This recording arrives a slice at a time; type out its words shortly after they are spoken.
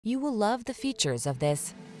You will love the features of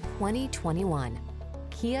this 2021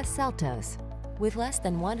 Kia Seltos. With less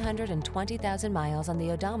than 120,000 miles on the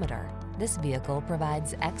odometer, this vehicle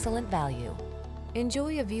provides excellent value.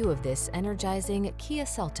 Enjoy a view of this energizing Kia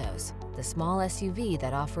Seltos, the small SUV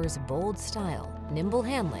that offers bold style, nimble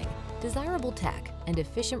handling, desirable tech, and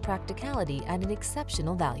efficient practicality at an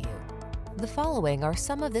exceptional value. The following are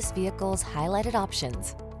some of this vehicle's highlighted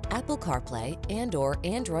options: Apple CarPlay and/or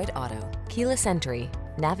Android Auto, keyless entry,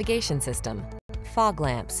 navigation system, fog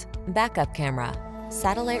lamps, backup camera,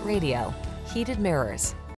 satellite radio, heated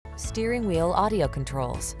mirrors, steering wheel audio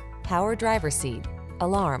controls, power driver seat,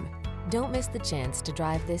 alarm. Don't miss the chance to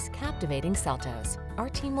drive this captivating Seltos. Our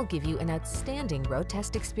team will give you an outstanding road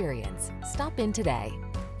test experience. Stop in today.